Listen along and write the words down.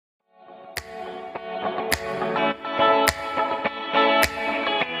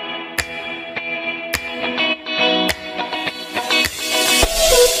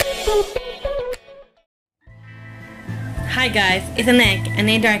Hi guys, it's Aneck and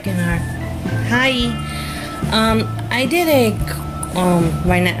DragonHeart. Hi. I did a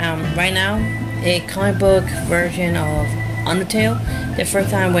right now a comic book version of Undertale. The first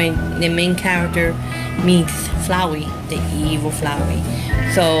time when the main character meets Flowey, the evil Flowey.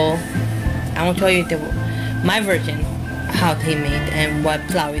 So I want to tell you my version, how he made and what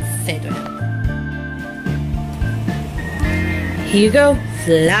Flowey said to him. Here you go,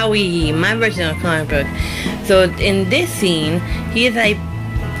 Flowey, my version of comic book. So in this scene, he is like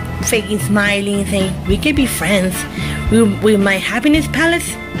faking smiling, saying, "We can be friends. With my happiness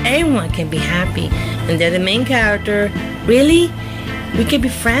palace, everyone can be happy." And then the main character, "Really? We can be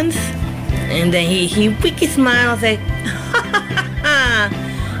friends?" And then he wicked smiles like, "Ha ha ha ha!"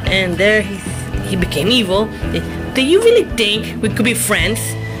 And there he became evil. "Do you really think we could be friends?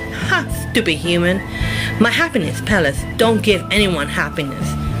 Ha, stupid human. My happiness palace don't give anyone happiness.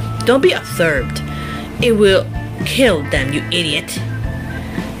 Don't be absurd. It will kill them, you idiot."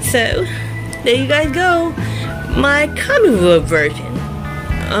 So, there you guys go. My comic book version.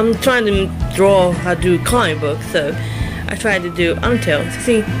 I'm trying to draw how to do comic books, so I tried to do Undertale to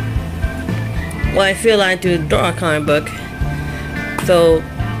see what I feel like to draw a comic book. So,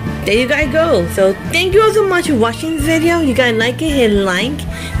 there you guys go. So, thank you all so much for watching this video. You guys like it, hit like,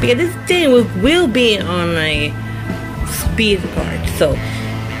 because this thing will be on a speed card. So,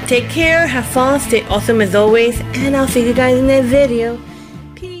 take care, have fun, stay awesome as always, and I'll see you guys in that video.